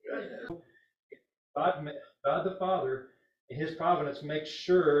God the Father, in His providence, makes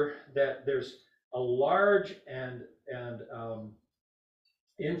sure that there's a large and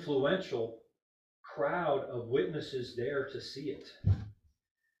influential crowd of witnesses there to see it,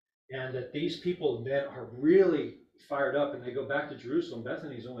 and that these people then are really fired up, and they go back to Jerusalem.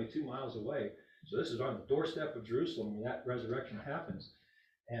 Bethany is only 2 miles away, so this is on the doorstep of Jerusalem when that resurrection happens.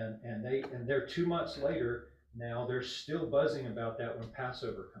 And they're 2 months later now, they're still buzzing about that when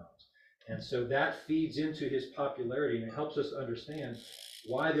Passover comes. And so that feeds into his popularity, and it helps us understand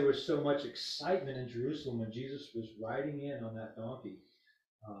why there was so much excitement in Jerusalem when Jesus was riding in on that donkey,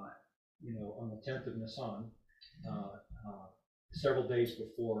 on the 10th of Nisan, several days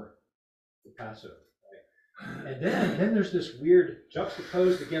before the Passover. Right? And then there's this weird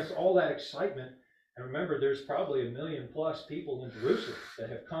juxtaposed against all that excitement. And remember, there's probably 1 million plus people in Jerusalem that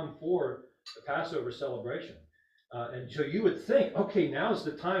have come for the Passover celebration. And so you would think, okay, now's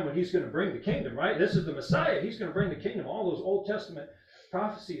the time when he's going to bring the kingdom, right? This is the Messiah. He's going to bring the kingdom. All those Old Testament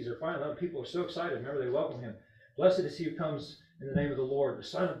prophecies are finally, people are so excited. Remember, they welcome him. Blessed is he who comes in the name of the Lord, the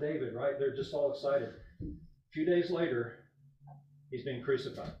Son of David, right? They're just all excited. A few days later, he's being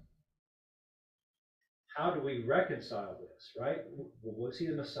crucified. How do we reconcile this, right? Was he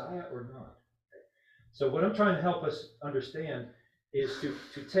the Messiah or not? So what I'm trying to help us understand is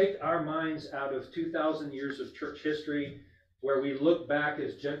to take our minds out of 2,000 years of church history, where we look back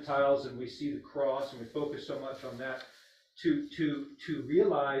as Gentiles and we see the cross and we focus so much on that, to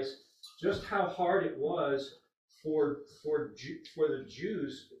realize just how hard it was for the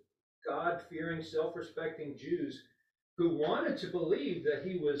Jews, God-fearing, self-respecting Jews, who wanted to believe that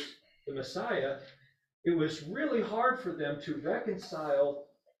he was the Messiah. It was really hard for them to reconcile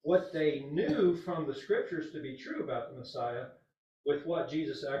what they knew from the scriptures to be true about the Messiah with what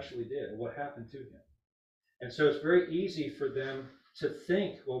Jesus actually did, what happened to him. And so it's very easy for them to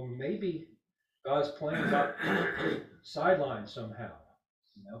think, well, maybe God's plan got sidelined somehow,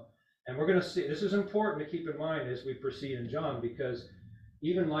 And we're going to see, this is important to keep in mind as we proceed in John, because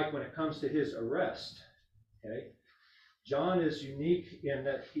even like when it comes to his arrest, okay, John is unique in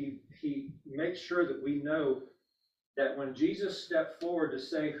that he makes sure that we know that when Jesus stepped forward to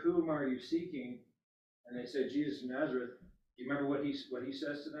say, "Whom are you seeking?" and they said, "Jesus of Nazareth," you remember what he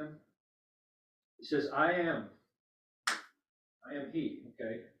says to them? He says, "I am he."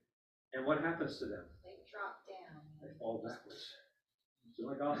 Okay, and what happens to them? They drop down. They fall backwards. So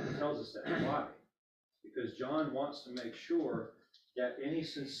the gospel tells us that. Why? Because John wants to make sure that any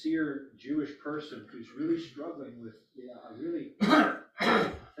sincere Jewish person who's really struggling with, I really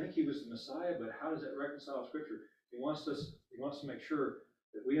think he was the Messiah, but how does that reconcile Scripture? He wants to make sure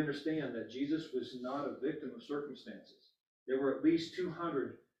that we understand that Jesus was not a victim of circumstances. There were at least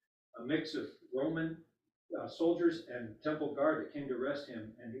 200, a mix of Roman soldiers and temple guard that came to arrest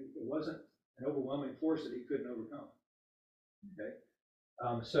him, and it wasn't an overwhelming force that he couldn't overcome. Okay,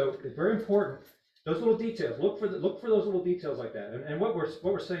 so it's very important. Those little details. Look for those little details like that. And what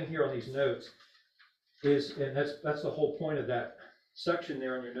we're saying here on these notes is, and that's the whole point of that section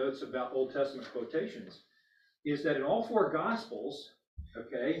there in your notes about Old Testament quotations, is that in all four Gospels,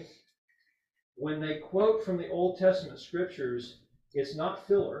 okay, when they quote from the Old Testament scriptures, it's not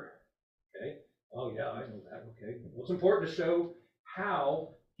filler. Okay. Oh yeah, I know that. Okay. Well, it's important to show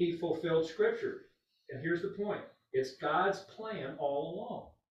how he fulfilled Scripture. And here's the point: it's God's plan all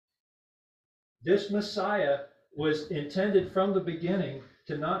along. This Messiah was intended from the beginning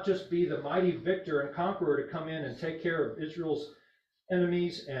to not just be the mighty victor and conqueror to come in and take care of Israel's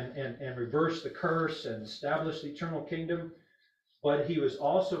enemies and reverse the curse and establish the eternal kingdom, but he was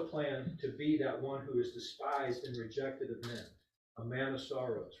also planned to be that one who is despised and rejected of men, a man of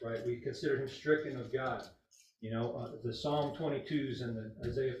sorrows, right? We consider him stricken of God. The Psalm 22s and the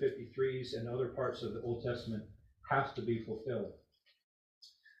Isaiah 53s and other parts of the Old Testament have to be fulfilled.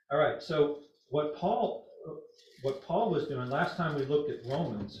 All right, so what Paul was doing last time we looked at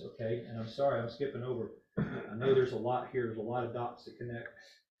Romans, okay, and I'm sorry, I'm skipping over. I know there's a lot here. There's a lot of dots to connect.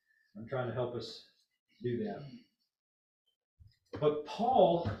 I'm trying to help us do that. But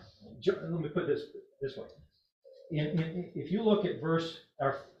Paul, let me put this way. If you look at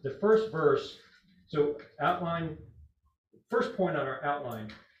the first verse, so outline, first point on our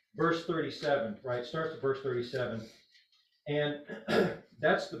outline, verse 37, right? Starts at verse 37. And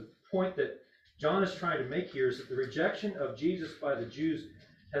that's the point that John is trying to make here, is that the rejection of Jesus by the Jews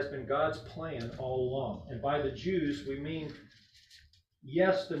has been God's plan all along. And by the Jews, we mean,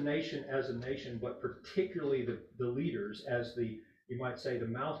 yes, the nation as a nation, but particularly the leaders as you might say, the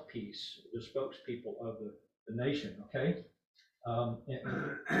mouthpiece, the spokespeople of the nation, okay?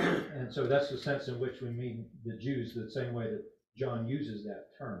 And so that's the sense in which we mean the Jews, the same way that John uses that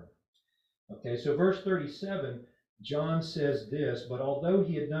term. Okay, so verse 37, John says this, but although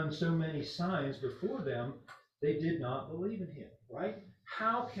he had done so many signs before them, they did not believe in him, right?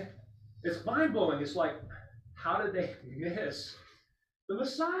 How can, it's mind blowing. It's like, how did they miss the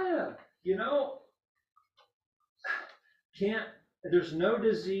Messiah? You know, there's no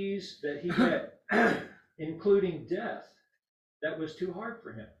disease that he had, including death, that was too hard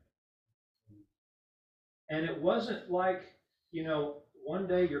for him. And it wasn't like, you know, one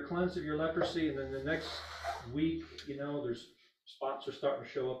day you're cleansed of your leprosy, and then the next week, you know, there's spots are starting to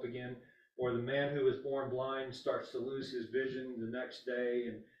show up again, or the man who was born blind starts to lose his vision the next day,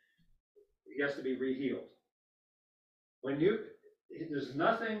 and he has to be rehealed. There's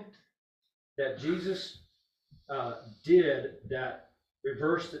nothing that Jesus did that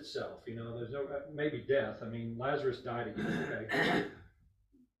reversed itself. You know, there's no, maybe death. I mean, Lazarus died again, okay?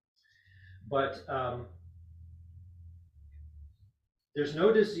 But there's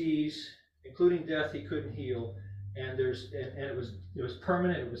no disease, including death, he couldn't heal. And it was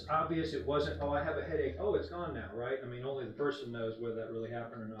permanent, it was obvious, it wasn't, oh, I have a headache, oh, it's gone now, right? I mean, only the person knows whether that really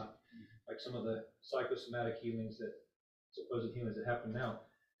happened or not, like some of the psychosomatic healings supposed healings that happen now.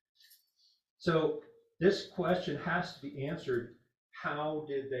 So this question has to be answered, how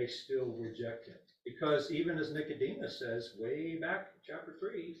did they still reject him? Because even as Nicodemus says, way back in chapter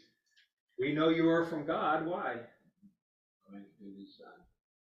 3, we know you are from God, why?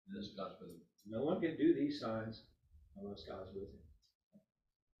 No one can do these signs unless God's with him.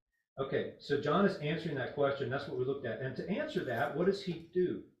 Okay, so John is answering that question. That's what we looked at. And to answer that, what does he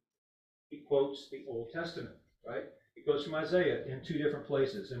do? He quotes the Old Testament, right? He quotes from Isaiah in 2 different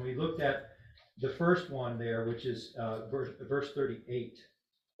places. And we looked at the first one there, which is verse 38.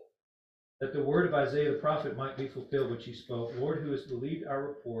 That the word of Isaiah the prophet might be fulfilled, which he spoke. Lord, who has believed our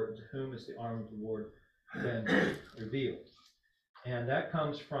report, and to whom is the arm of the Lord been revealed? And that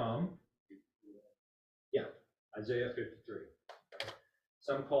comes from, Isaiah 53.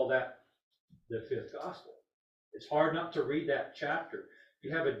 Some call that the 5th gospel. It's hard not to read that chapter.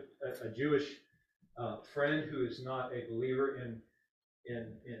 If you have a Jewish friend who is not a believer in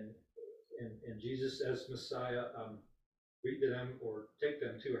Jesus as Messiah, read to them or take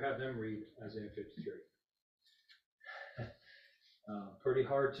them to or have them read Isaiah 53. Pretty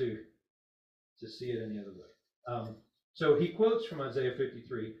hard to see it any other way. So he quotes from Isaiah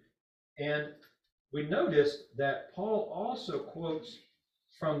 53, and we notice that Paul also quotes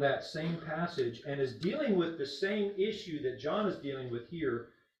from that same passage and is dealing with the same issue that John is dealing with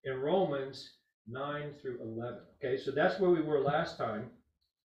here in Romans 9 through 11. Okay, so that's where we were last time.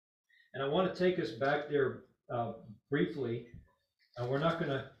 And I want to take us back there briefly. And we're not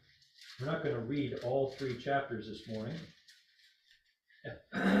going to read all 3 chapters this morning.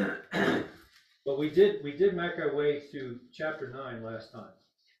 But we did make our way through chapter 9 last time.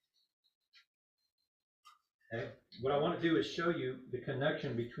 Okay. What I want to do is show you the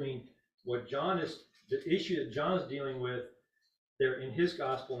connection between the issue that John is dealing with there in his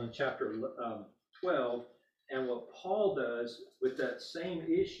gospel in chapter 12, and what Paul does with that same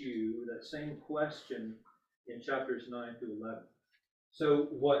issue, that same question in chapters 9 through 11. So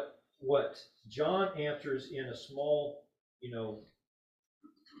what John answers in a small,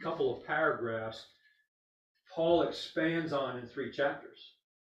 couple of paragraphs, Paul expands on in 3 chapters.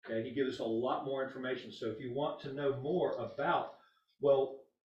 Okay, he gives us a lot more information. So if you want to know more about, well,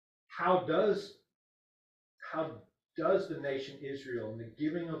 how does the nation Israel and the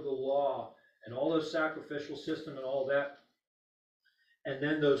giving of the law and all those sacrificial system and all that, and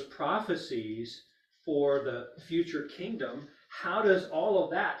then those prophecies for the future kingdom, how does all of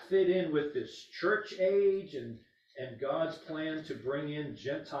that fit in with this church age and God's plan to bring in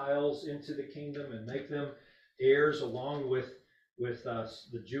Gentiles into the kingdom and make them heirs along with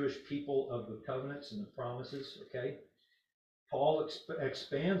the Jewish people of the covenants and the promises, okay? Paul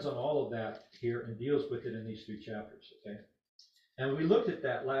expands on all of that here and deals with it in these 3 chapters, okay? And we looked at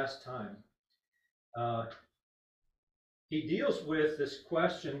that last time. He deals with this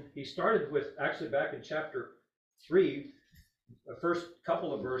question. He started with, actually back in chapter 3, the first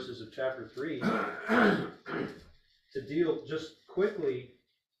couple of verses of chapter 3, to deal just quickly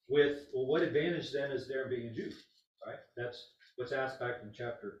with, well, what advantage then is there in being a Jew, right? That's what's asked back in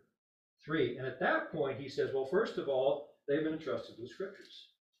chapter 3. And at that point, he says, well, first of all, they've been entrusted with scriptures,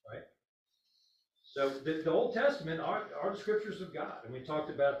 right? So the Old Testament are the scriptures of God, and we talked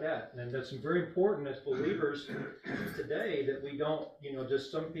about that. And that's very important as believers today that we don't, just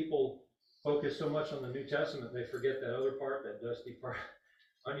some people focus so much on the New Testament, they forget that other part, that dusty part,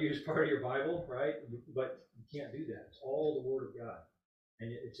 unused part of your Bible, right? But you can't do that. It's all the Word of God.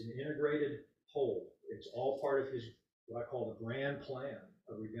 And it's an integrated whole. It's all part of his, what I call the grand plan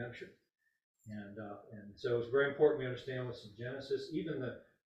of redemption. And so it's very important we understand what's in Genesis. Even the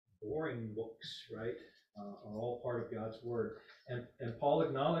boring books, right, are all part of God's Word. And Paul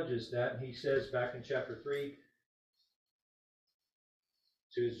acknowledges that, and he says back in chapter 3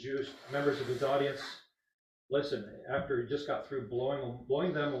 to his Jewish members of his audience, listen, after he just got through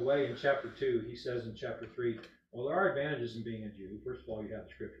blowing them away in chapter 2, he says in chapter 3, well, there are advantages in being a Jew. First of all, you have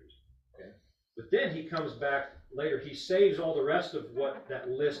the Scriptures. Okay? But then he comes back later. He saves all the rest of what that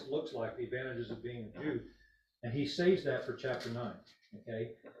list looks like, the advantages of being a Jew, and he saves that for chapter 9.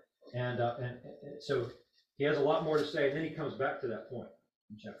 Okay? And so he has a lot more to say, and then he comes back to that point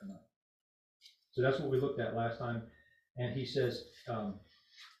in chapter 9. So that's what we looked at last time. And he says,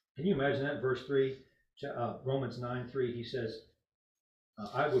 can you imagine that in verse 3? Romans 9:3, he says,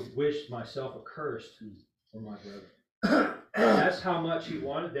 I would wish myself accursed for my brethren. That's how much he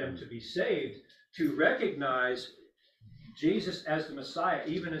wanted them to be saved, to recognize Jesus as the Messiah,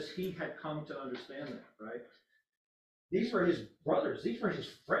 even as he had come to understand that, right? These were his brothers. These were his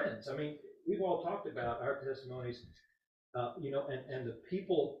friends. I mean, we've all talked about our testimonies, and the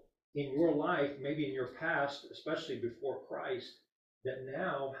people in your life, maybe in your past, especially before Christ, that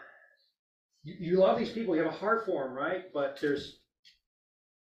now you love these people. You have a heart for them, right? But you're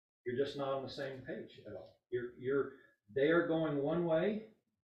just not on the same page at all. They are going one way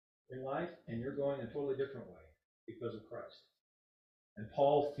in life, and you're going a totally different way because of Christ. And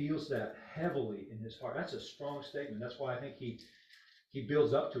Paul feels that heavily in his heart. That's a strong statement. That's why I think he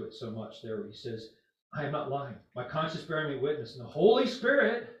builds up to it so much there. He says, I am not lying. My conscience bearing me witness. And the Holy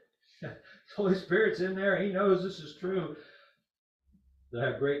Spirit, the Holy Spirit's in there. He knows this is true. That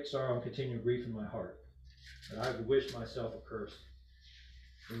I have great sorrow and continued grief in my heart. That I would wish myself accursed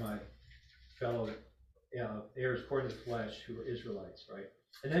for my fellow heirs according to the flesh who are Israelites, right?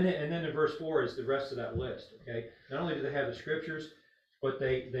 And then in verse 4 is the rest of that list, okay? Not only do they have the Scriptures, but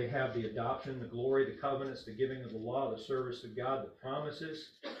they have the adoption, the glory, the covenants, the giving of the law, the service of God, the promises,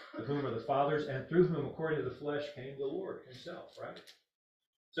 of whom are the fathers, and through whom, according to the flesh, came the Lord himself, right?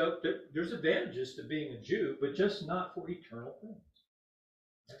 So there's advantages to being a Jew, but just not for eternal things.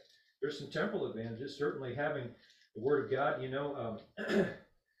 Right? There's some temporal advantages, certainly having the Word of God,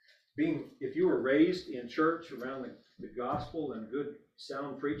 if you were raised in church around the gospel and good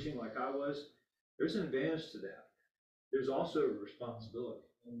sound preaching like I was, there's an advantage to that. There's also a responsibility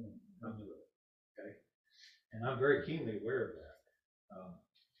that comes with it. Okay, and I'm very keenly aware of that.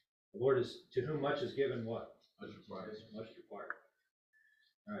 The Lord is, to whom much is given, what? Much required. Much required.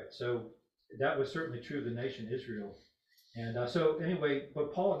 All right, so that was certainly true of the nation Israel. And so anyway,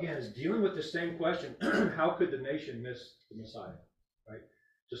 but Paul again is dealing with the same question: how could the nation miss the Messiah? Right?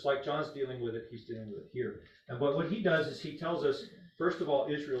 Just like John's dealing with it, he's dealing with it here. And what he does is he tells us, first of all,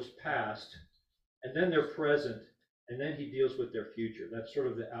 Israel's past, and then their present, and then he deals with their future. That's sort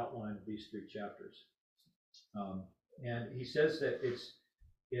of the outline of these 3 chapters. And he says that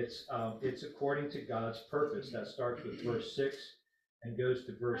it's according to God's purpose. That starts with verse 6 and goes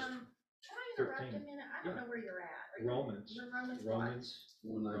to verse 13. Can I interrupt a minute? I don't know where you're at. Romans. Romans 9.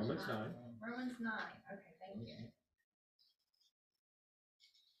 Romans 9. Okay, thank you.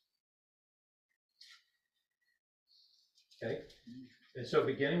 Okay, and so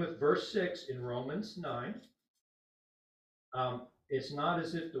beginning with verse 6 in Romans 9, it's not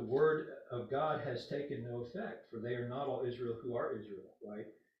as if the word of God has taken no effect, for they are not all Israel who are Israel, right?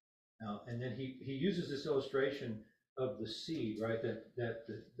 And then he uses this illustration of the seed, right? That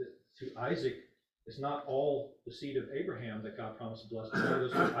to Isaac is not all the seed of Abraham that God promised to bless, but all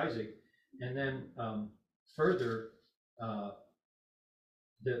those to Isaac. And then further,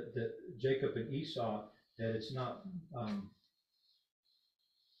 the Jacob and Esau, that it's not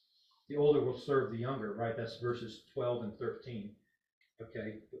the older will serve the younger, right? That's verses 12 and 13.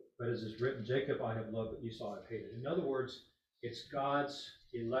 Okay, but as is written, Jacob I have loved, but Esau I've hated. In other words, it's God's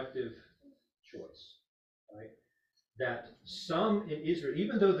elective choice, right? That some in Israel,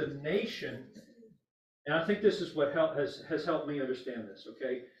 even though the nation, and I think this is what has helped me understand this,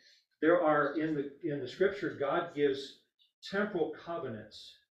 okay? There are, in the Scripture, God gives temporal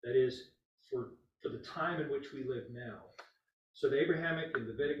covenants, that is, for the time in which we live now. So the Abrahamic and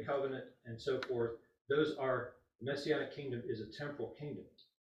Davidic covenant and so forth, those are, the Messianic kingdom is a temporal kingdom,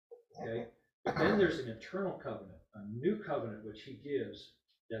 okay? But then there's an eternal covenant, a new covenant which he gives,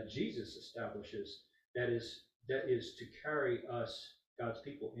 that Jesus establishes, that is to carry us, God's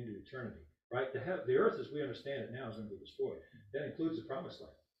people, into eternity, right? The earth as we understand it now is going to be destroyed. That includes the promised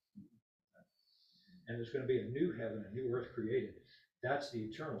land. And there's going to be a new heaven, a new earth created. That's the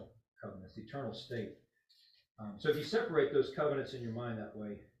eternal covenant, the eternal state. So if you separate those covenants in your mind that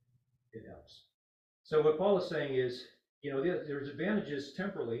way, it helps. So what Paul is saying is, there's advantages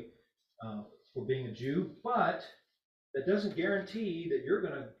temporally for being a Jew, but that doesn't guarantee that you're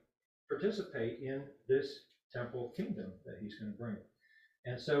going to participate in this temple kingdom that he's going to bring.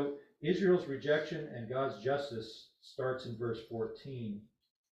 And so Israel's rejection and God's justice starts in verse 14.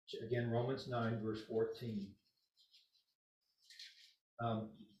 Again, Romans 9, verse 14.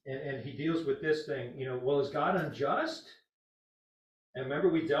 And he deals with this thing, well, is God unjust? And remember,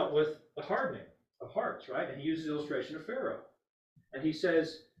 we dealt with the hardening of hearts, right? And he uses the illustration of Pharaoh. And he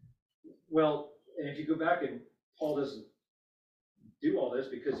says, well, and if you go back, and Paul doesn't do all this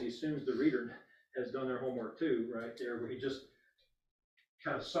because he assumes the reader has done their homework too, right there, where he just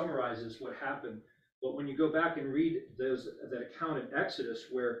kind of summarizes what happened. But when you go back and read that account in Exodus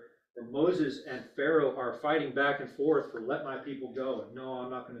where Moses and Pharaoh are fighting back and forth for let my people go, and no, I'm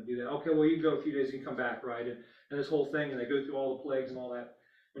not going to do that. Okay, well, you can go a few days, you can come back, right? And this whole thing, and they go through all the plagues and all that.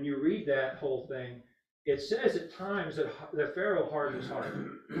 When you read that whole thing, it says at times that Pharaoh hardened his heart.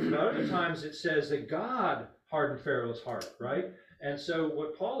 But other times it says that God hardened Pharaoh's heart, right? And so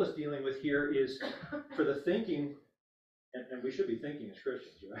what Paul is dealing with here is for the thinking, and we should be thinking as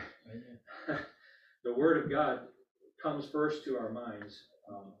Christians, right? The Word of God comes first to our minds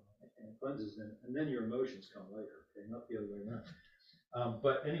and cleanses them, and then your emotions come later, okay? Not the other way around.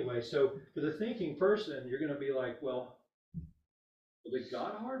 But anyway, so for the thinking person, you're going to be like, well, did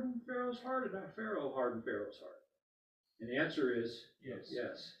God harden Pharaoh's heart, or not Pharaoh harden Pharaoh's heart? And the answer is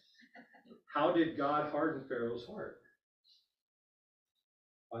yes. How did God harden Pharaoh's heart?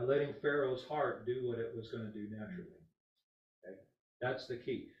 By letting Pharaoh's heart do what it was going to do naturally. Okay? That's the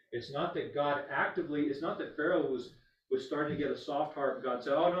key. It's not that God actively, it's not that Pharaoh was starting to get a soft heart, and God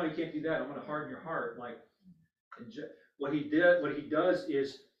said, oh no, you can't do that, I'm going to harden your heart. Like, what he does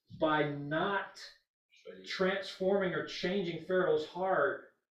is by not transforming or changing Pharaoh's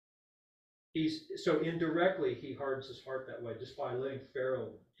heart, so indirectly he hardens his heart that way, just by letting Pharaoh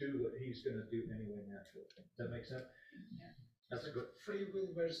do what he's going to do anyway naturally. Does that make sense? Yeah. That's good. Free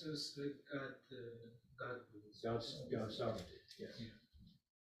will versus God's sovereignty. Yes. Yeah.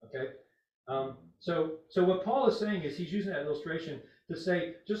 Okay. So what Paul is saying is he's using that illustration to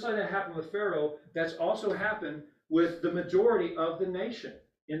say, just like that happened with Pharaoh, that's also happened with the majority of the nation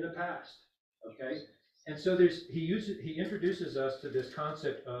in the past. Okay. And so he introduces us to this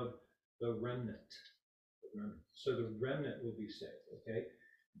concept of the remnant. So the remnant will be saved. Okay.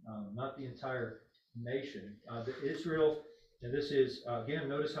 Not the entire nation. Israel. And this is, again,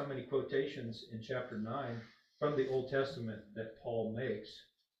 notice how many quotations in chapter 9 from the Old Testament that Paul makes.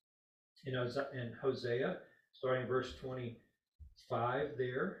 In Hosea, starting verse 25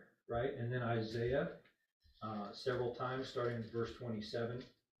 there, right? And then Isaiah, several times, starting in verse 27,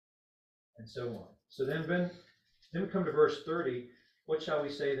 and so on. So then we come to verse 30. What shall we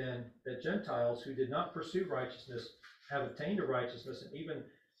say then? That Gentiles who did not pursue righteousness have attained to righteousness, and even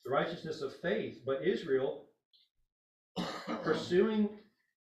the righteousness of faith, but Israel, pursuing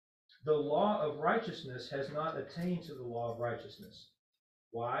the law of righteousness, has not attained to the law of righteousness.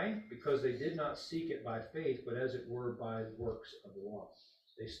 Why? Because they did not seek it by faith, but as it were by the works of the law.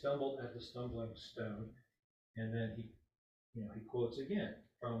 They stumbled at the stumbling stone. And then he quotes again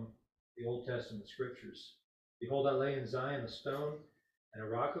from the Old Testament scriptures. Behold, I lay in Zion a stone and a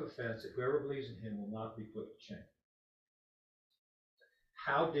rock of offense, that whoever believes in him will not be put to shame.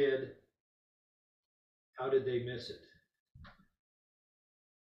 How did they miss it?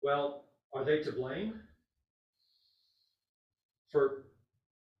 Well, are they to blame for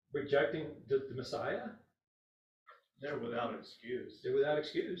rejecting the Messiah? They're without excuse. They're without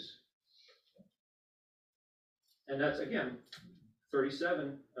excuse. And that's, again,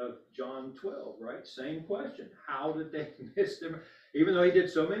 37 of John 12, right? Same question. How did they miss them? Even though he did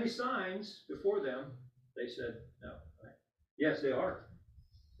so many signs before them, they said no. Right? Yes, they are.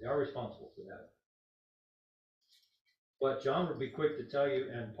 They are responsible for that. But John would be quick to tell you,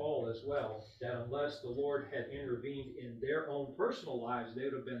 and Paul as well, that unless the Lord had intervened in their own personal lives, they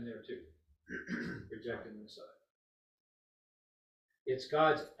would have been there too, rejecting the Messiah. It's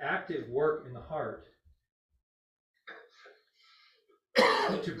God's active work in the heart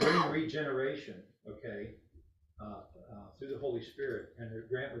to bring regeneration, okay, through the Holy Spirit and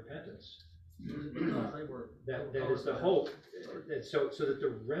grant repentance. That is the hope, so that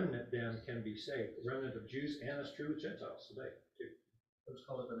the remnant then can be saved, the remnant of Jews, and it's true with Gentiles today too. Let's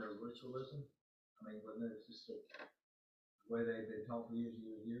call it ritualism. I mean, wasn't it just the way they've been taught for years and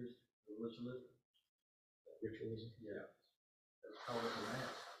years and years? The ritualism. Ritualism. Yeah. Let's call it the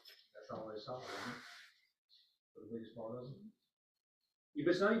mass. That's all they saw, isn't it? For the biggest part of them. Yeah,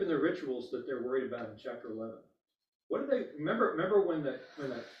 but it's not even the rituals that they're worried about in chapter 11. What do they remember when the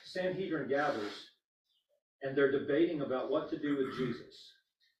Sanhedrin gathers and they're debating about what to do with Jesus?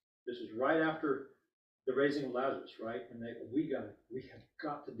 This is right after the raising of Lazarus, right? And we have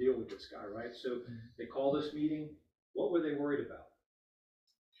got to deal with this guy, right? So they call this meeting. What were they worried about?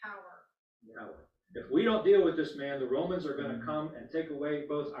 Power. If we don't deal with this man, the Romans are going to come and take away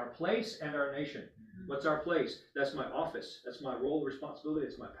both our place and our nation. What's our place? That's my office. That's my role, responsibility.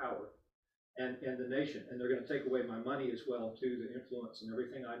 It's my power and the nation. And they're going to take away my money as well, too, the influence and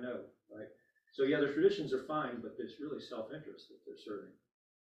everything I know, right? So yeah, the traditions are fine, but it's really self-interest that they're serving.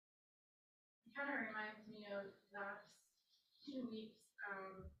 It kind of reminds me of last 2 weeks,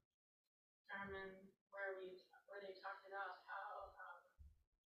 sermon where they talked about how,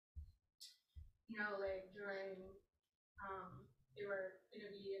 like during, they were going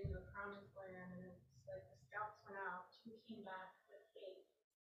to be in the promised land, and it's like the scouts went out, 2 came back with 8,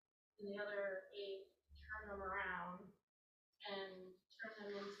 and the other 8 turned them around and turned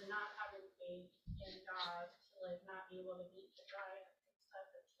them into not having faith in God, to like not be able to beat the giants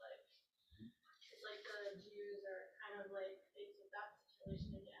and stuff. It's like the Jews are kind of like faced with that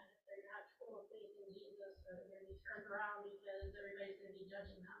situation again. If they're not total faith in Jesus, they're going to be turned around because everybody's going to be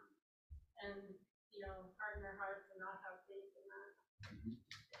judging them, and harden their hearts and not have faith in that.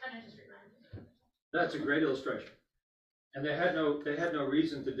 It kind of just reminds me of it. That's a great illustration. And they had no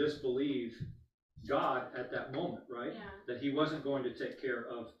reason to disbelieve God at that moment, right? Yeah. That he wasn't going to take care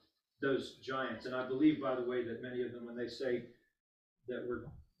of those giants. And I believe, by the way, that many of them, when they say that we're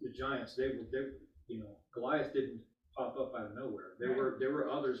the giants, they Goliath didn't pop up out of nowhere. There were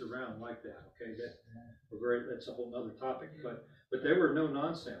others around like that. Okay, that's a whole other topic. But they were no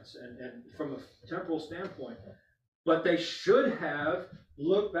nonsense, and from a temporal standpoint. But they should have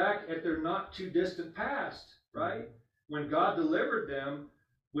looked back at their not too distant past, right? When God delivered them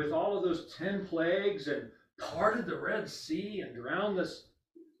with all of those 10 plagues and parted the Red Sea and drowned this,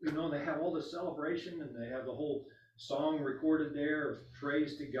 they have all this celebration, and they have the whole song recorded there of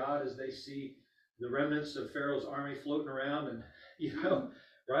praise to God as they see the remnants of Pharaoh's army floating around, and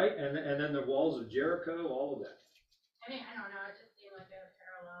right? And then the walls of Jericho, all of that. I mean, I don't know, it just seemed like a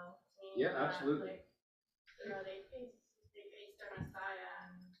parallel to me. Yeah, absolutely. Like, they face their Messiah,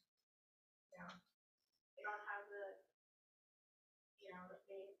 and they don't have the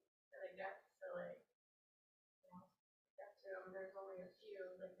faith that they get. So get to them. There's only a few,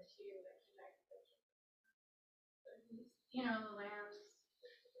 like the 2 that connect. The lamb's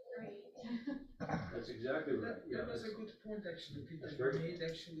great. That's exactly right. That was a good point, actually, Peter. That's very made.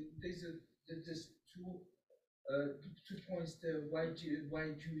 Actually, there's 2 points there. Why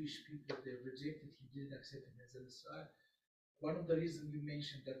Jewish people they rejected, he didn't accept him as a Messiah. One of the reasons you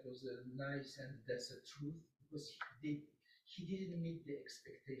mentioned that was nice, and that's the truth, because he didn't meet the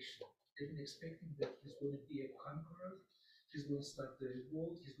expectation. They didn't expect him that he's going to be a conqueror, he's going to start the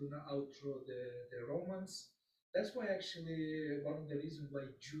revolt, he's going to outthrow the Romans. That's why actually one of the reasons why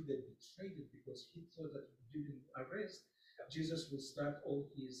Judah betrayed it, because he thought that during arrest, Jesus will start all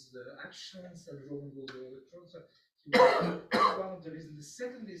his actions and Roman will be overthrown. So that's one of the reasons. The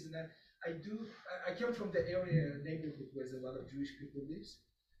second reason that I come from the neighborhood where a lot of Jewish people lives,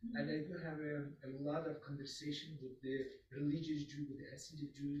 and I do have a lot of conversation with the religious Jews, with the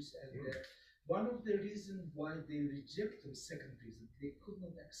Hasidic Jews, and one of the reasons why they reject the second reason, they could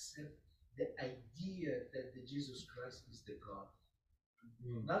not accept the idea that the Jesus Christ is the God.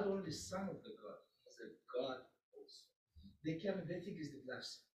 Not only the Son of the God, he's a God also. They think he's the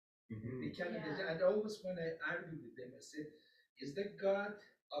blessed. They can, and always when I argue with them, I said, is the God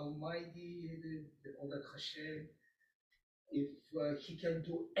Almighty, the Olat Hashem, if he can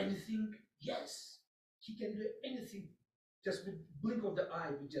do anything? Yes, he can do anything. Just with blink of the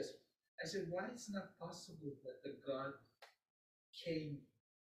eye, I said, why it's not possible that the God came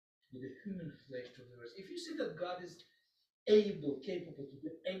with a human flesh to the earth? If you say that God is capable to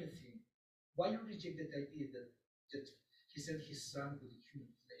do anything, why you reject that idea that he sent his son with a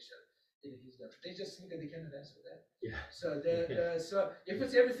human flesh and he's God? They just think that they cannot answer that. Yeah. So so if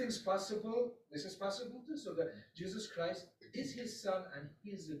it's everything's possible, this is possible too. So that Jesus Christ is his son and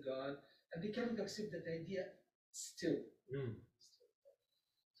he is a God, and they cannot accept that idea still.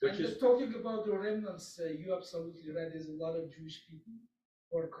 And just talking about the remnants, you're absolutely right. There's a lot of Jewish people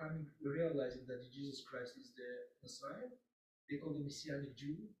who are coming, realizing that Jesus Christ is the Messiah. They call the Messianic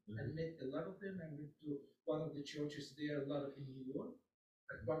Jew. I met a lot of them. I went to one of the churches there, a lot of in New York.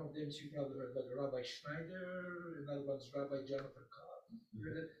 Like one of them, you probably heard about Rabbi Schneider, another one's Rabbi Jonathan Cobb.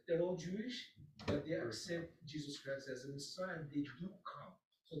 They're all Jewish, but they accept Jesus Christ as a Messiah, and they do come.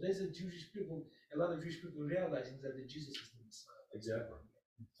 So there's a lot of Jewish people realizing that Jesus is the Messiah. Exactly.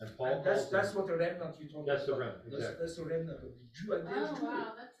 And that's what the remnant you talk about. That's the remnant, exactly. That's the remnant of the Jew. And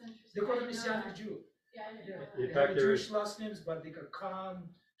Wow, that's interesting. they call them Messianic Jew. Yeah, I didn't know They that. have Jewish last names, but they can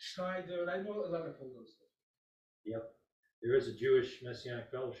come, Schneider, I know a lot of all those. There is a Jewish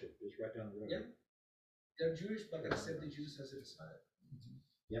Messianic Fellowship just right down the road. Yep. They're Jewish, but accepted Jesus as a Messiah.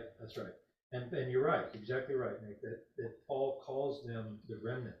 Yep, that's right. And you're right, exactly right, Nick, that Paul calls them the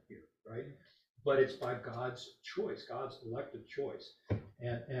remnant here, right? But it's by God's choice, God's elected choice.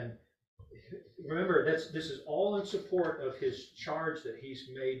 And remember, this is all in support of his charge that he's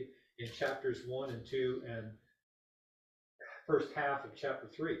made in chapters 1 and 2 and first half of chapter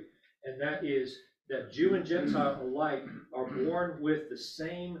 3. And that is that Jew and Gentile alike are born with the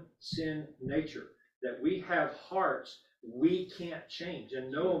same sin nature, that we have hearts we can't change,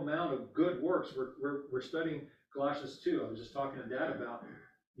 and no amount of good works. We're studying Colossians 2. I was just talking to Dad about,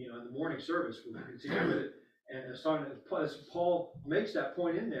 in the morning service. We'll continue with it. And I was talking as Paul makes that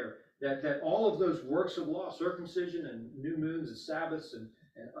point in there, that all of those works of law, circumcision and new moons and Sabbaths and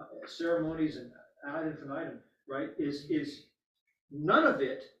ceremonies and ad infinitum, right, is none of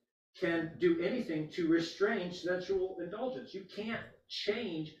it can do anything to restrain sensual indulgence. You can't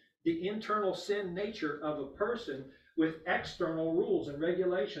change the internal sin nature of a person with external rules and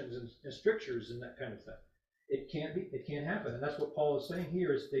regulations and strictures and that kind of thing. It can't happen. And that's what Paul is saying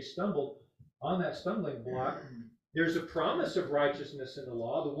here, is they stumbled on that stumbling block. There's a promise of righteousness in the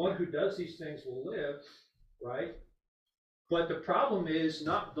law. The one who does these things will live, right? But the problem is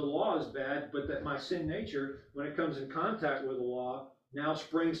not the law is bad, but that my sin nature, when it comes in contact with the law, now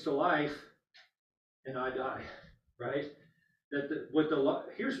springs to life and I die, right? What the law,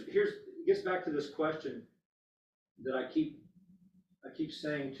 here's it gets back to this question that I keep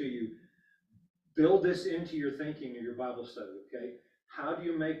saying to you. Build this into your thinking in your Bible study, okay? How do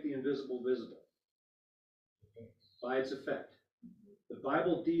you make the invisible visible? By its effect. The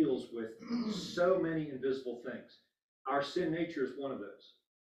Bible deals with so many invisible things. Our sin nature is one of those.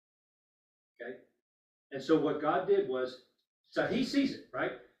 Okay? And so what God did was, so he sees it,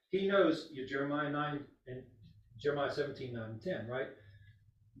 right? He knows Jeremiah 9 and Jeremiah 17, 9 and 10, right?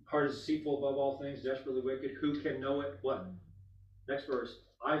 Heart is deceitful above all things, desperately wicked. Who can know it? What? Next verse.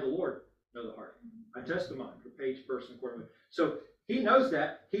 I, the Lord, know the heart. I test the mind for page, person, accordingly. So he knows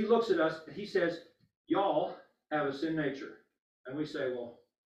that. He looks at us and he says, y'all have a sin nature. And we say, well,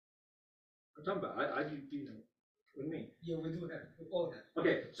 what are you talking about? What do you mean? Yeah, we do have, we all have.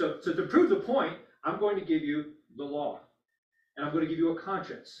 Okay, so to prove the point, I'm going to give you the law. And I'm going to give you a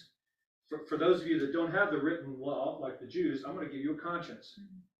conscience. For those of you that don't have the written law, like the Jews, I'm going to give you a conscience.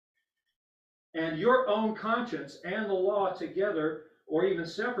 And your own conscience and the law together, or even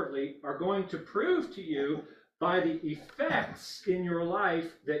separately, are going to prove to you by the effects in your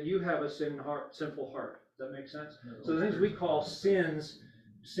life that you have a sinful heart. Does that make sense? So the things we call sin,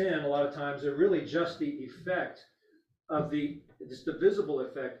 a lot of times, are really just the effect of it's the visible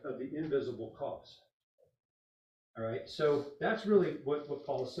effect of the invisible cause. All right, so that's really what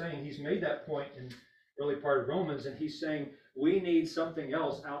Paul is saying. He's made that point in the early part of Romans, and he's saying we need something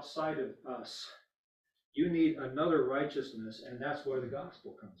else outside of us. You need another righteousness, and that's where the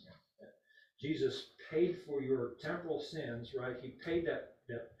gospel comes in. Jesus paid for your temporal sins, right? He paid that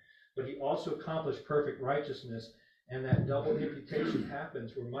debt, but he also accomplished perfect righteousness, and that double imputation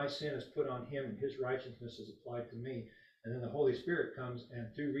happens where my sin is put on him and his righteousness is applied to me. And then the Holy Spirit comes and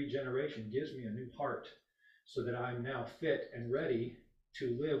through regeneration gives me a new heart so that I'm now fit and ready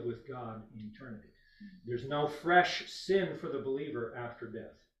to live with God in eternity. There's no fresh sin for the believer after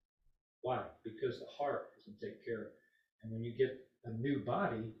death. Why? Because the heart doesn't take care of it. And when you get a new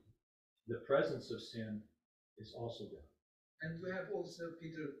body, the presence of sin is also gone. And we have also,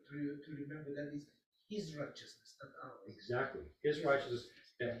 Peter, to remember that is his righteousness, not ours. Exactly. His righteousness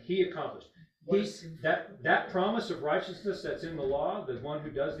that he accomplished. That promise of righteousness that's in the law, the one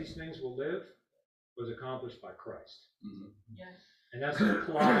who does these things will live, was accomplished by Christ. Mm-hmm. Yes. And that's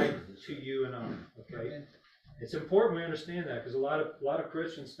applied to you and I. Okay? It's important we understand that, because a lot of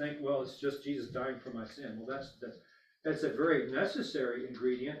Christians think, well, it's just Jesus dying for my sin. Well, that's a very necessary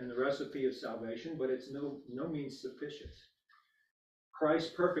ingredient in the recipe of salvation, but it's no means sufficient.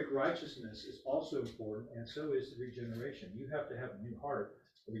 Christ's perfect righteousness is also important, and so is the regeneration. You have to have a new heart,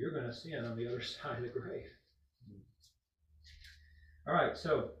 or you're going to sin on the other side of the grave. All right,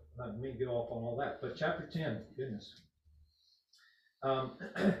 so let me get off on all that. But chapter 10, goodness.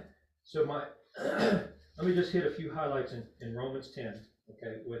 So let me just hit a few highlights in Romans 10,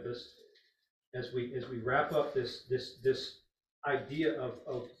 okay, with us as we wrap up this idea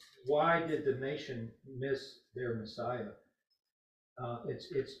of why did the nation miss their Messiah. It's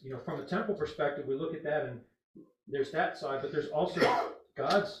from a temporal perspective, we look at that and there's that side, but there's also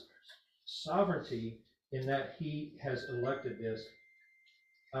God's sovereignty in that he has elected this.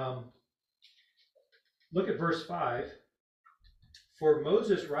 Look at verse 5. For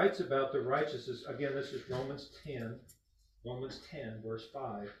Moses writes about the righteousness, again, this is Romans 10, verse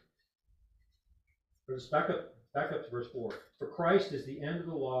 5. Let's back up to verse 4. For Christ is the end of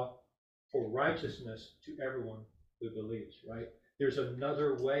the law for righteousness to everyone who believes, right? There's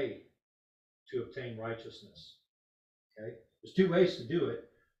another way to obtain righteousness, okay? There's two ways to do it.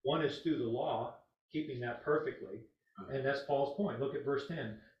 One is through the law, keeping that perfectly, and that's Paul's point. Look at verse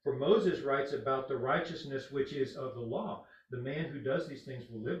 10. For Moses writes about the righteousness which is of the law. The man who does these things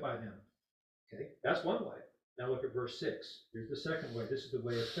will live by them. Okay, that's one way. Now look at verse 6. Here's the second way. This is the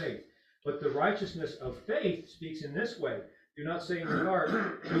way of faith. But the righteousness of faith speaks in this way. Do not say in your heart,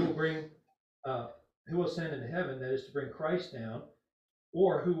 who will ascend into heaven, that is to bring Christ down,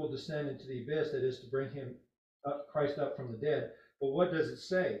 or who will descend into the abyss, that is to bring him up, Christ up from the dead. But what does it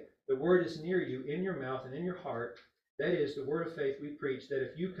say? The word is near you, in your mouth and in your heart. That is the word of faith we preach, that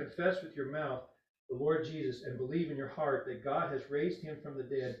if you confess with your mouth the Lord Jesus and believe in your heart that God has raised him from the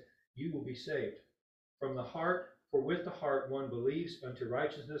dead, you will be saved. From the heart, for with the heart one believes unto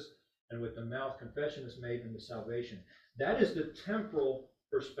righteousness, and with the mouth confession is made unto salvation. That is the temporal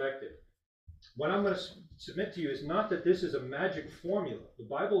perspective. What I'm going to submit to you is not that this is a magic formula. The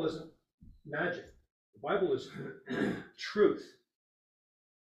Bible isn't magic. The Bible is truth.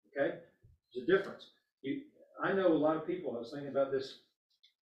 Okay? There's a difference. I know a lot of people, I was thinking about this,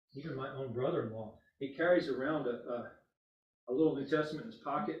 even my own brother-in-law, he carries around a little New Testament in his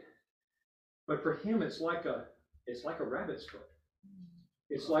pocket, but for him it's like a rabbit's foot.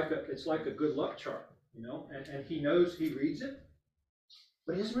 It's like a good luck chart, you know, and he knows, he reads it,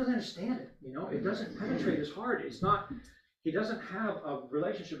 but he doesn't really understand it, you know. It doesn't penetrate his heart. He doesn't have a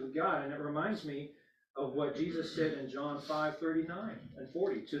relationship with God. And it reminds me of what Jesus said in John 5:39 and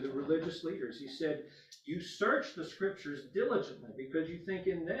 40 to the religious leaders. He said, you search the scriptures diligently because you think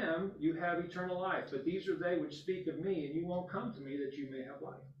in them you have eternal life, but these are they which speak of me, and you won't come to me that you may have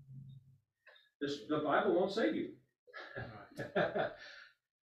life. The Bible won't save you.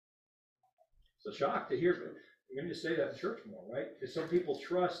 It's a shock to hear, but we need to say that in church more, right? Because some people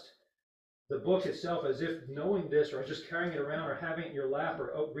trust the book itself as if knowing this or just carrying it around or having it in your lap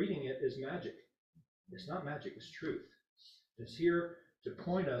or reading it is magic. It's not magic, it's truth. It's here to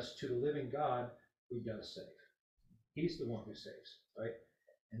point us to the living God who does save. He's the one who saves, right?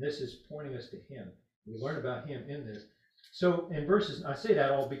 And this is pointing us to him. We learn about him in this. So in verses, I say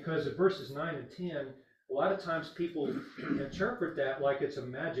that all because of verses 9 and 10, a lot of times people interpret that like it's a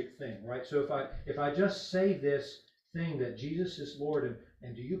magic thing, right? So if I just say this thing that Jesus is Lord,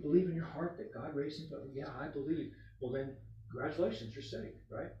 and do you believe in your heart that God raised him? Yeah, I believe. Well then, congratulations, you're saved,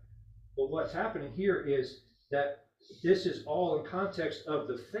 right? Well, what's happening here is that this is all in context of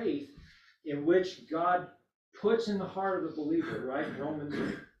the faith in which God puts in the heart of the believer, right? Romans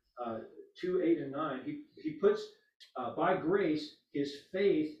 2, 8, and 9. He puts, by grace, his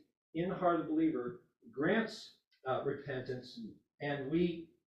faith in the heart of the believer, grants repentance, and we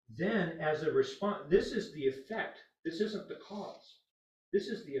then, as a response, this is the effect. This isn't the cause. This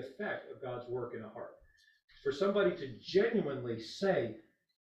is the effect of God's work in a heart. For somebody to genuinely say,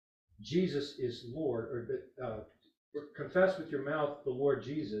 Jesus is Lord, or confess with your mouth the Lord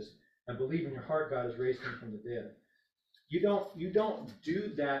Jesus, and believe in your heart God has raised him from the dead. You don't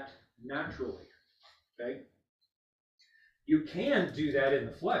do that naturally, okay? You can do that in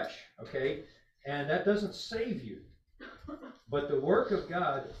the flesh, okay? And that doesn't save you. But the work of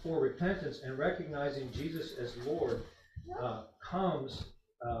God for repentance and recognizing Jesus as Lord comes,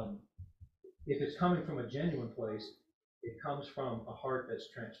 if it's coming from a genuine place, it comes from a heart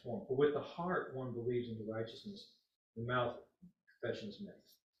that's transformed. For with the heart one believes in the righteousness, the mouth confession is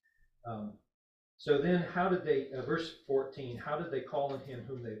made. So then how did they, verse 14, how did they call on him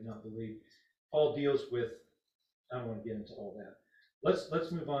whom they have not believed? Paul deals with, I don't want to get into all that.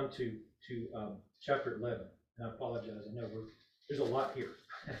 Let's move on to chapter 11. And I apologize, I know there's a lot here.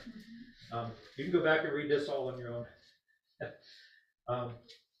 You can go back and read this all on your own.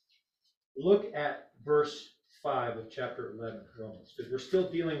 Look at verse 5 of chapter 11 of Romans, because we're still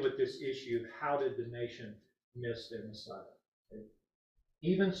dealing with this issue of how did the nation miss their Messiah. Okay?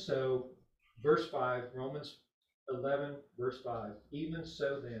 Even so, verse 5, Romans 11, verse 5, even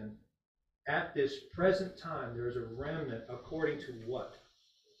so then, at this present time, there is a remnant according to what?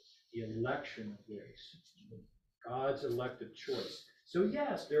 The election of grace. God's elective choice. So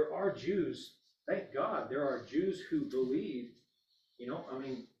yes, there are Jews, thank God, there are Jews who believe,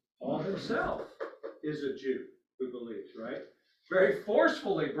 Paul himself is a Jew who believes, right? Very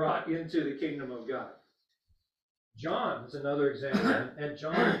forcefully brought into the kingdom of God. John is another example, and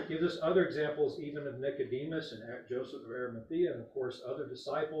John gives us other examples even of Nicodemus and Joseph of Arimathea, and of course other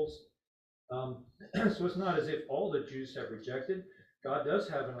disciples. So it's not as if all the Jews have rejected, God does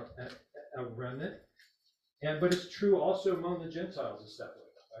have a remnant, but it's true also among the Gentiles it's that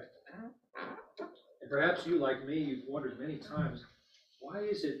way, right? And perhaps you, like me, you've wondered many times, why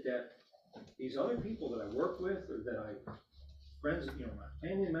is it that these other people that I work with, or that I, friends, my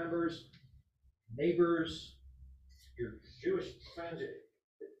family members, neighbors, your Jewish friends,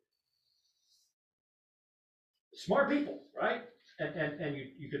 smart people, right? And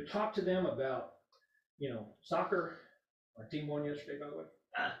you could talk to them about, soccer. My team won yesterday, by the way.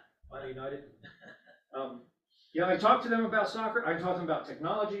 Atlanta United. I talk to them about soccer. I talk to them about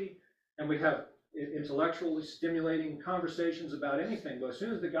technology, and we have intellectually stimulating conversations about anything. But as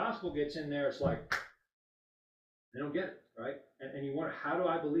soon as the gospel gets in there, it's like they don't get it, right? And you wonder, how do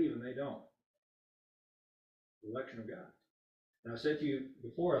I believe? And they don't. The election of God. And I said to you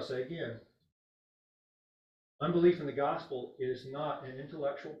before, I'll say again, unbelief in the gospel is not an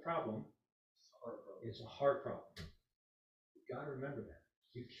intellectual problem. It's a heart problem. You've got to remember that.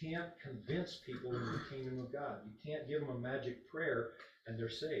 You can't convince people in the kingdom of God. You can't give them a magic prayer and they're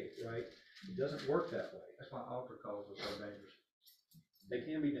saved, right? It doesn't work that way. That's why altar calls are so dangerous. They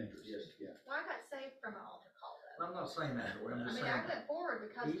can be dangerous. Yes. Yeah. Well, I got saved from an altar call though. I'm not saying that, Joey, I'm I just mean, I saying, went forward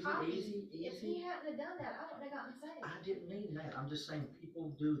because easy, Poppy, easy, if he easy. hadn't have done that, I wouldn't have gotten saved. I didn't mean that, I'm just saying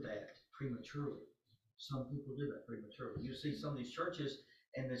people do that prematurely. Some people do that prematurely. You see some of these churches,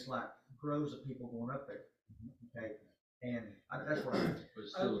 and it's like groves of people going up there, okay? And that's what I mean. But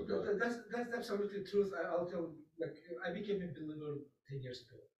it's still a God. That's absolutely truth. I'll tell you, like, I became a believer 10 years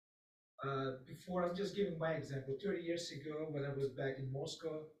ago. Before, I'm just giving my example. 30 years ago, when I was back in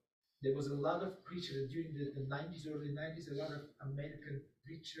Moscow, there was a lot of preachers during the 90s, early 90s, a lot of American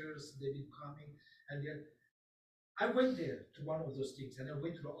preachers, they've been coming. And then I went there to one of those things, and I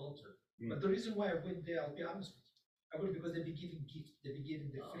went to the altar. But the reason why I went there, I'll be honest with you, I went because they've been giving gifts. They've been giving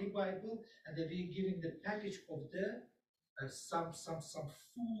the free Bible, and they've been giving the package of the some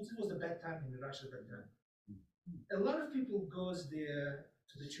foods. It was a bad time in Russia at that time. A lot of people goes there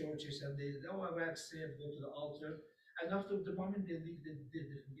to the churches and they I accept, go to the altar, and after the moment they leave, they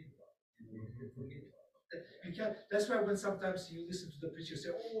forget about it. They forget about it. Because that's why when sometimes you listen to the preacher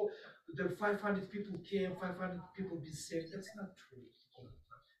say, "Oh, the 500 people came, 500 people been saved," that's not true.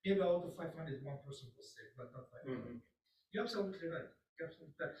 Maybe out of 500, one person was saved, but not 500. You're absolutely right. You're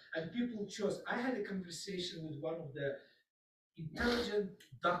absolutely right. And people chose. I had a conversation with one of the intelligent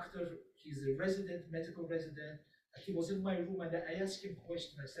doctor. He's a medical resident. He was in my room, and I asked him a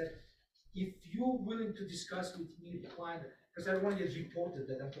question. I said, "If you're willing to discuss with me the plan," because I don't want to get reported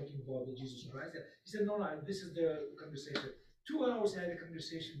that I'm talking about the Jesus Christ. He said, "No, this is the conversation." 2 hours I had a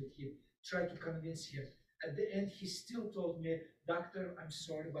conversation with him, tried to convince him. At the end, he still told me, "Doctor, I'm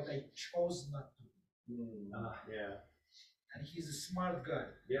sorry, but I chose not to." Yeah. And he's a smart guy.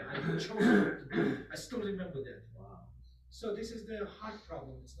 Yeah. And he chose not to do it. I still remember that. Wow. So this is the heart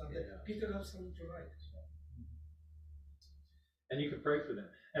problem. It's not that. Yeah. Peter absolutely right. And you can pray for them.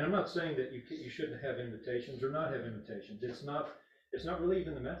 And I'm not saying that you shouldn't have invitations or not have invitations. It's not really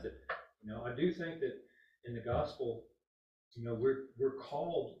even the method. I do think that in the gospel, we're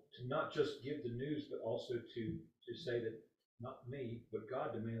called to not just give the news, but also to say that not me, but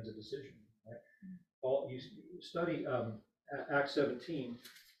God demands a decision. Right? Paul, you study Acts 17,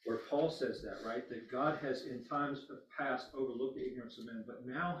 where Paul says that, right? That God has in times of past overlooked the ignorance of men, but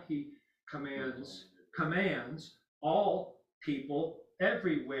now he commands all people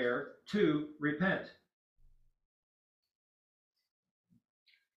everywhere to repent.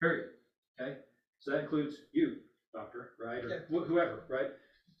 Period. Okay? So that includes you, doctor, right? Or whoever, right?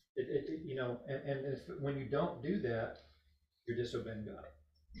 And when you don't do that, you're disobeying God.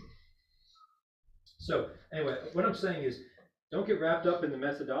 So anyway, what I'm saying is, don't get wrapped up in the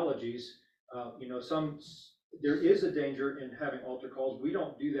methodologies. There is a danger in having altar calls. We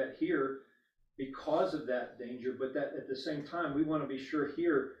don't do that here because of that danger, but that at the same time, we want to be sure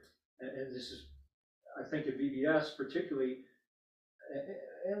here, and this is, I think at VBS particularly,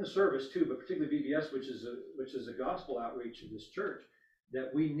 and the service too, but particularly VBS, which is a gospel outreach of this church,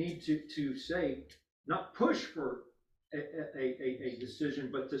 that we need to say, not push for a decision,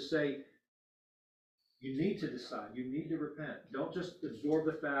 but to say, you need to decide, you need to repent. Don't just absorb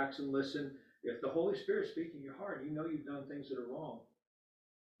the facts and listen. If the Holy Spirit is speaking in your heart, you've done things that are wrong,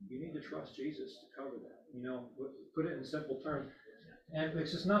 you need to trust Jesus to cover that. Put it in simple terms. And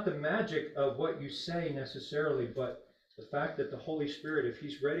it's just not the magic of what you say necessarily, but the fact that the Holy Spirit, if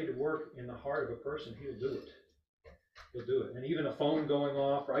he's ready to work in the heart of a person, he'll do it. He'll do it. And even a phone going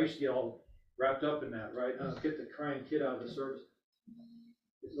off, or I used to get all wrapped up in that, right? Get the crying kid out of the service.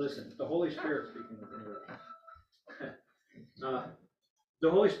 Listen, the Holy Spirit's speaking with me. The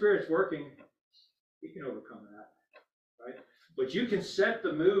Holy Spirit's working. He can overcome that, right? But you can set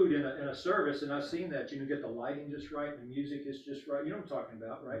the mood in a service, and I've seen that. You can get the lighting just right, the music is just right. You know what I'm talking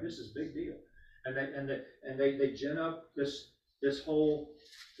about, right? This is a big deal. And they gin up this whole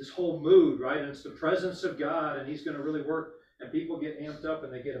mood, right? And it's the presence of God, and He's going to really work. And people get amped up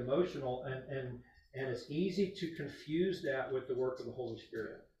and they get emotional, and it's easy to confuse that with the work of the Holy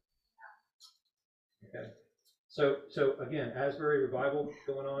Spirit. Okay. So again, Asbury revival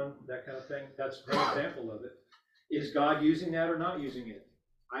going on, that kind of thing. That's one example of it. Is God using that or not using it?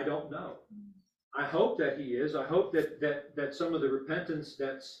 I don't know. I hope that He is. I hope that some of the repentance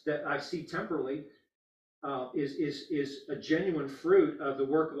that I see temporally is a genuine fruit of the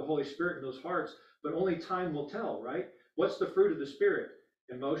work of the Holy Spirit in those hearts. But only time will tell, right? What's the fruit of the Spirit?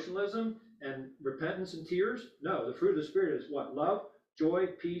 Emotionalism and repentance and tears? No, the fruit of the Spirit is what? Love, joy,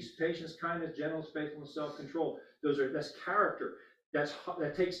 peace, patience, kindness, gentleness, faithfulness, self-control. That's character.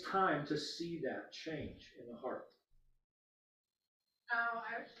 That takes time to see that change in the heart. Oh,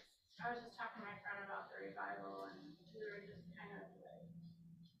 I was just talking to my friend about the revival, and we were just kind of like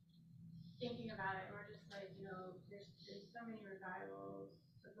thinking about it. And we're just like, there's so many revivals,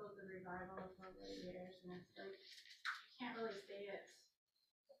 supposed revivals over the years, and it's like you can't really say it's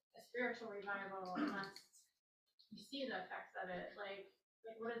a spiritual revival unless you see the effects of it. Like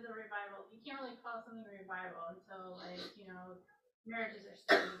what is a revival? You can't really call something a revival until marriages are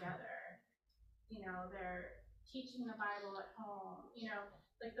still together. They're teaching the Bible at home.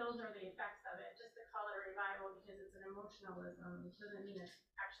 Those are the effects of it. Just to call it a revival because it's an emotionalism doesn't mean it's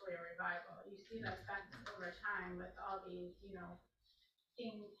actually a revival. You see the effects over time with all these,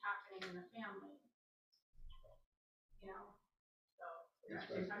 things happening in the family. So we're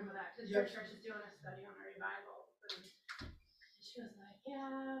actually talking about that because your church is doing a study on a revival. And she was like,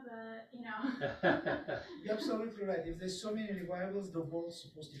 yeah, but You're absolutely right. If there's so many revivals, the world's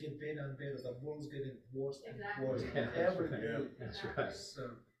supposed to get better and better. The world's getting worse and worse every day. That's right. So,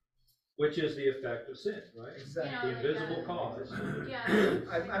 which is the effect of sin, right? exactly. The invisible cause. Yeah.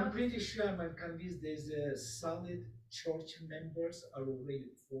 I'm pretty sure, I'm convinced there's a solid church members are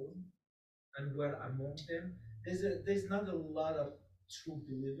already formed, and we're among them. There's not a lot of true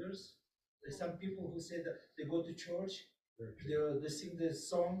believers. There's some people who say that they go to church, they sing the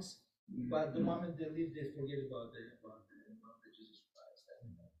songs, but the moment they leave, they forget about the Jesus Christ.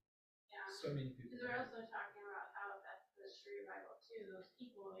 Yeah. So many people. Because we're also talking about how that's the true revival too. Those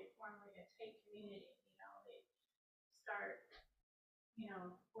people, they form like a tight community. They start,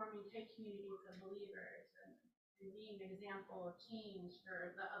 forming tight communities of believers and being an example of change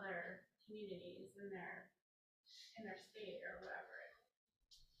for the other communities in their state or whatever.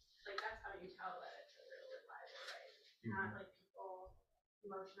 Like that's how you tell that it's a real revival, right? Not like people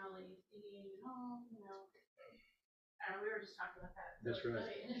emotionally singing, I don't know, we were just talking about that. So That's right. It's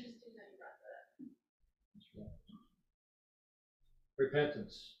really interesting that you brought that up. That's right.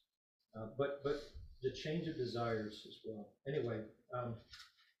 Repentance, but the change of desires as well. Anyway,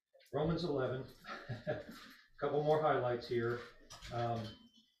 Romans 11. A couple more highlights here.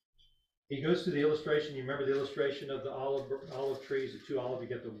 He goes through the illustration. You remember the illustration of the olive trees, the two olive. You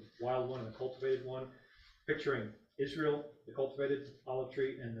get the wild one and the cultivated one, picturing Israel, the cultivated olive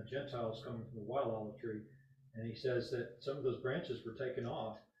tree, and the Gentiles coming from the wild olive tree. And he says that some of those branches were taken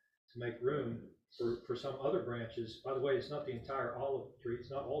off to make room for some other branches. By the way, it's not the entire olive tree.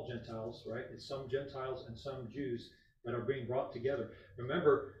 It's not all Gentiles, right? It's some Gentiles and some Jews that are being brought together.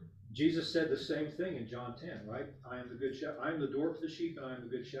 Remember, Jesus said the same thing in John 10, right? I am the good shepherd. I am the door for the sheep, and I am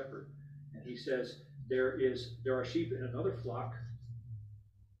the good shepherd. And he says there are sheep in another flock,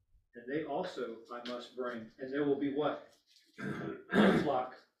 and they also I must bring. And there will be what? One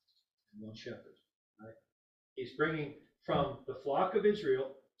flock and one shepherd. Right? He's bringing from the flock of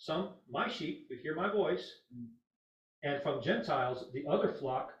Israel some, my sheep, who hear my voice, and from Gentiles, the other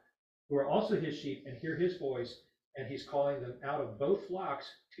flock, who are also his sheep and hear his voice, and he's calling them out of both flocks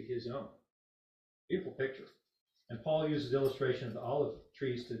to his own. Beautiful picture. And Paul uses the illustration of the olive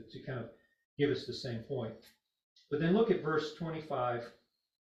trees to kind of give us the same point. But then look at verse 25.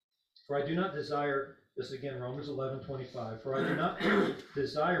 For I do not desire, this is again Romans 11:25. For I do not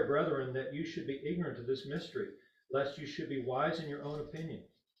desire, brethren, that you should be ignorant of this mystery, lest you should be wise in your own opinion,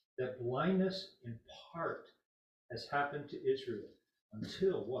 that blindness in part has happened to Israel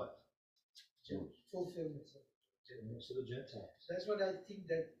until what? Fulfillment. So the Gentiles. That's what I think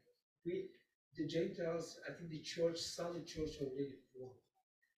that the Gentiles, I think the church, solid church already formed.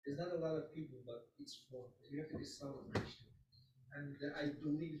 There's not a lot of people, but it's formed. You have to be solid Christian. And I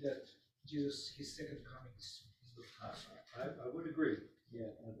believe that Jesus, his second coming is the first. I would agree. Yeah,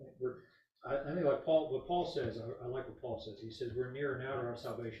 I think like what Paul says, I like what Paul says. He says we're nearer now to our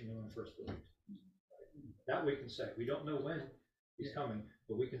salvation than when we first believed. That we can say. We don't know when He's Yeah. coming,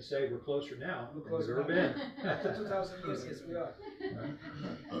 but we can say we're closer now We're than we've closer ever now. been. After 2,000 years, yes, we are.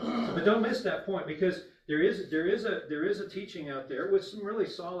 But don't miss that point, because there is a teaching out there with some really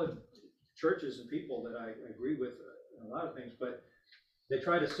solid churches and people that I agree with in a lot of things, but they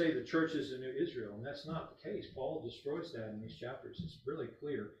try to say the church is the new Israel, and that's not the case. Paul destroys that in these chapters. It's really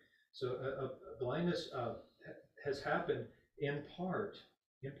clear. So blindness has happened in part,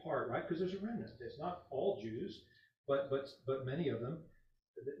 right? Because there's a remnant. It's not all Jews, but many of them.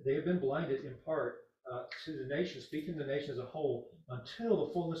 They have been blinded in part to the nation, speaking to the nation as a whole, until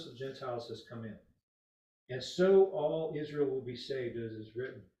the fullness of Gentiles has come in. And so all Israel will be saved, as is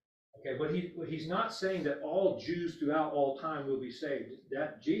written. Okay, but he's not saying that all Jews throughout all time will be saved.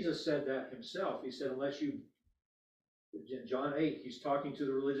 That Jesus said that himself. He said, unless you, in John 8, he's talking to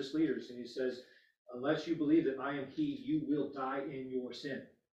the religious leaders, and he says, unless you believe that I am he, you will die in your sin.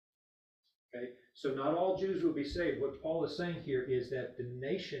 Okay, so not all Jews will be saved. What Paul is saying here is that the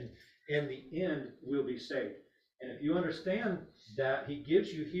nation in the end will be saved. And if you understand that, he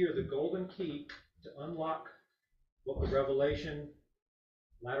gives you here the golden key to unlock what the Revelation,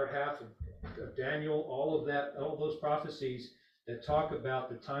 latter half of Daniel, all of that, all those prophecies that talk about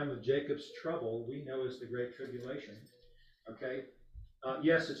the time of Jacob's trouble, we know as the Great Tribulation. Okay?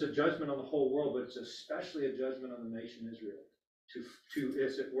 Yes, it's a judgment on the whole world, but it's especially a judgment on the nation Israel. To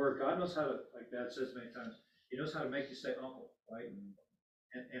as it were, God knows how to, like Dad says many times, he knows how to make you say uncle, right?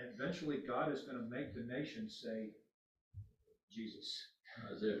 And eventually God is going to make the nation say Jesus.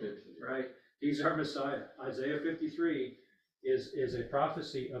 Isaiah 53. Right? He's our Messiah. Isaiah 53 is a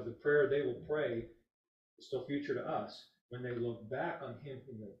prophecy of the prayer they will pray, it's still future to us, when they look back on him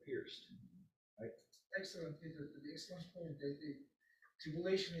whom they pierced. Right? Excellent, Peter. The excellent point that the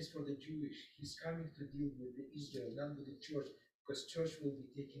tribulation is for the Jewish. He's coming to deal with the Israel, not with the church, because church will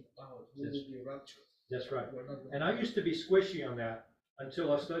be taken out. We will be raptured. That's right. We're not And I used to be squishy on that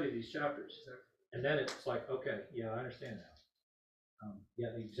until I studied these chapters. And then it's like, okay, yeah, I understand now. Yeah,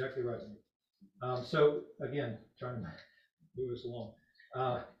 exactly right. So again, trying to move us along.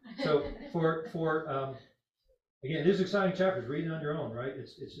 So again, these exciting chapters. Read it on your own, right?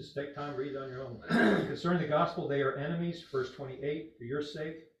 It's just take time, read it on your own. Concerning the gospel, they are enemies, verse 28, for your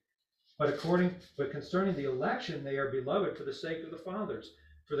sake. But concerning the election, they are beloved for the sake of the fathers.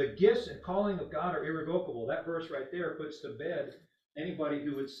 For the gifts and calling of God are irrevocable. That verse right there puts to bed anybody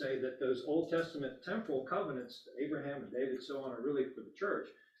who would say that those Old Testament temporal covenants, Abraham and David, so on, are really for the church.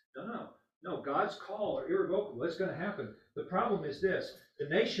 No, God's call are irrevocable. It's going to happen. The problem is this. The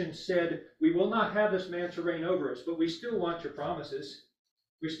nation said, we will not have this man to reign over us, but we still want your promises.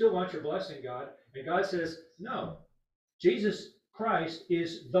 We still want your blessing, God. And God says, no. Jesus Christ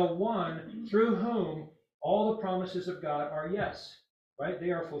is the one through whom all the promises of God are yes. Right?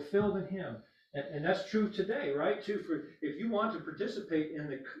 They are fulfilled in him. And that's true today, right? Too, for if you want to participate in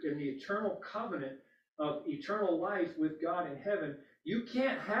the eternal covenant of eternal life with God in heaven, you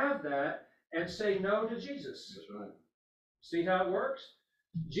can't have that and say no to Jesus. That's right. See how it works?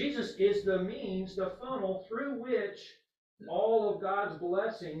 Jesus is the means, the funnel through which all of God's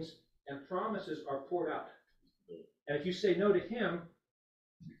blessings and promises are poured out. And if you say no to him,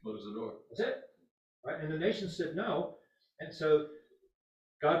 You close the door. that's it. Right? And the nation said no. And so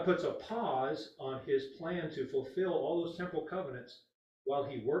God puts a pause on his plan to fulfill all those temporal covenants while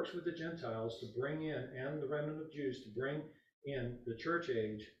he works with the Gentiles to bring in, and the remnant of Jews to bring in the church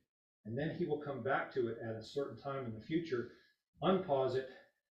age. And then he will come back to it at a certain time in the future, unpause it,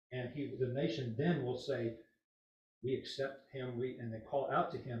 and the nation then will say, we accept him, and they call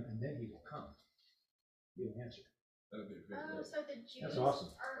out to him, and then he will come. He will answer. That'd be a great Oh, day. so the Jews That's awesome.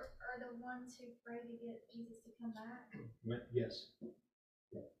 are the ones who pray to get Jesus to come back? Yes.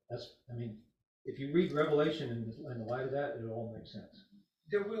 Yeah. If you read Revelation in the light of that, it all makes sense.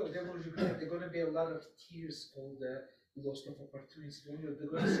 There will regret. There are going to be a lot of tears for the loss of opportunities. They're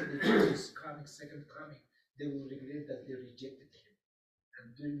going to see the Jesus coming, second coming. They will regret that they rejected him.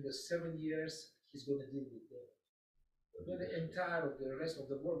 And during the 7 years, he's going to deal with the entire of the rest of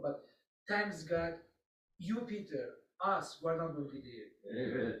the world. But thanks God, you, Peter, us, we're not going to be there.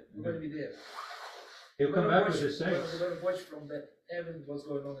 Amen. We're going to be there. He'll come back with his saints. We're going to watch from the heaven what's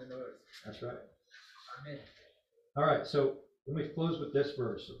going on in earth. That's right. Amen. All right, so let me close with this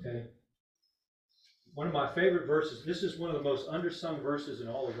verse, okay? One of my favorite verses, this is one of the most undersung verses in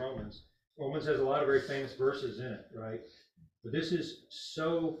all of Romans. Romans has a lot of very famous verses in it, right? But this is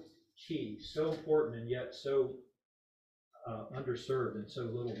so key, so important, and yet so underserved and so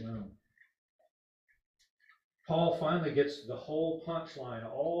little known. Paul finally gets the whole punchline,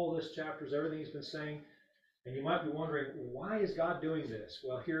 all this chapters, everything he's been saying, and you might be wondering, why is God doing this?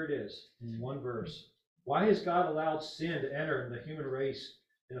 Well, here it is in one verse. Why has God allowed sin to enter in the human race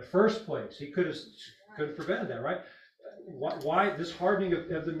in the first place? He could have prevented that, right? Why this hardening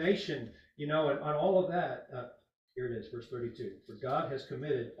of the nation, and on all of that? Here it is, verse 32. For God has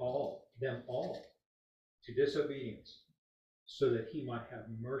committed them all to disobedience, so that he might have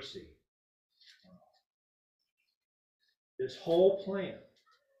mercy. This whole plan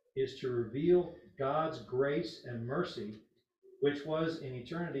is to reveal God's grace and mercy, which was in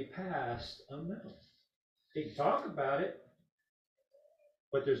eternity past unknown. He can talk about it,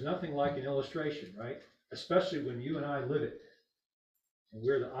 but there's nothing like an illustration, right? Especially when you and I live it. And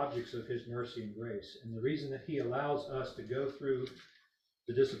we're the objects of his mercy and grace. And the reason that he allows us to go through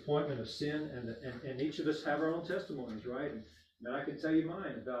the disappointment of sin, and each of us have our own testimonies, right? And I can tell you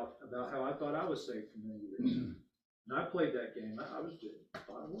mine about how I thought I was saved for many years. And I played that game. I was good. I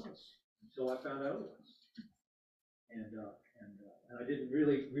thought I was, until I found out otherwise. And I didn't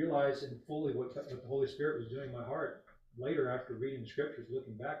really realize in fully what the Holy Spirit was doing in my heart. Later, after reading the scriptures,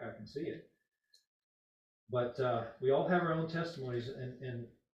 looking back, I can see it. But we all have our own testimonies, and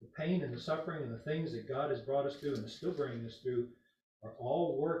the pain and the suffering and the things that God has brought us through and is still bringing us through are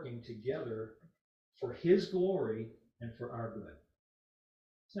all working together for his glory and for our good.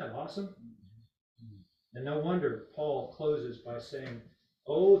 Isn't that awesome? And no wonder Paul closes by saying,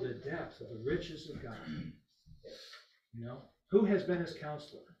 oh, the depth of the riches of God. Who has been his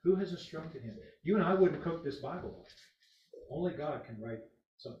counselor? Who has instructed him? You and I wouldn't cook this Bible. Only God can write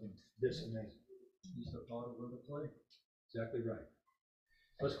something this amazing. He's the thought of where to play. Exactly right.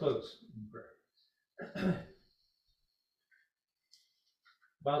 Let's close in prayer.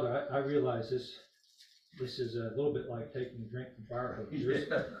 Father, I realize this is a little bit like taking a drink from fire hose.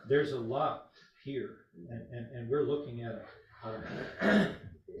 There's a lot here, and we're looking at it.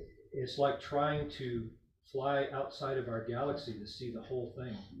 It's like trying to fly outside of our galaxy to see the whole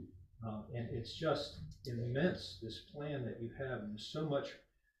thing. And it's just immense, this plan that you have, and there's so much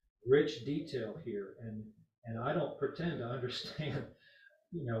rich detail here, and I don't pretend to understand,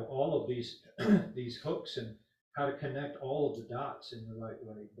 all of these hooks and how to connect all of the dots in the right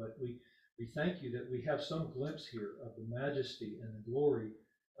way. But we thank you that we have some glimpse here of the majesty and the glory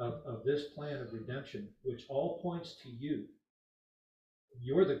of this plan of redemption, which all points to you.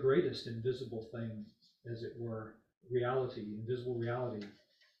 You're the greatest invisible thing, as it were, invisible reality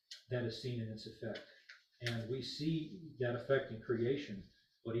that is seen in its effect. And we see that effect in creation,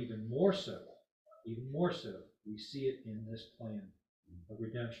 but even more so, we see it in this plan of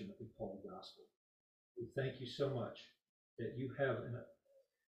redemption that we call the gospel. We thank you so much that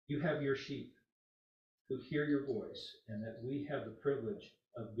you have your sheep who hear your voice, and that we have the privilege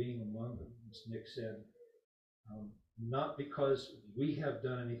of being among them, as Nick said, not because we have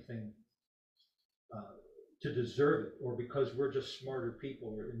done anything to deserve it, or because we're just smarter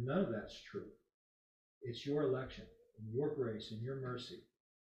people. None of that's true. It's your election, and your grace, and your mercy.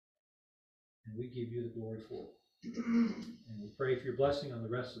 And we give you the glory for it. And we pray for your blessing on the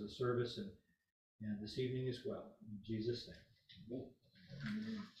rest of the service and this evening as well. In Jesus' name. Amen.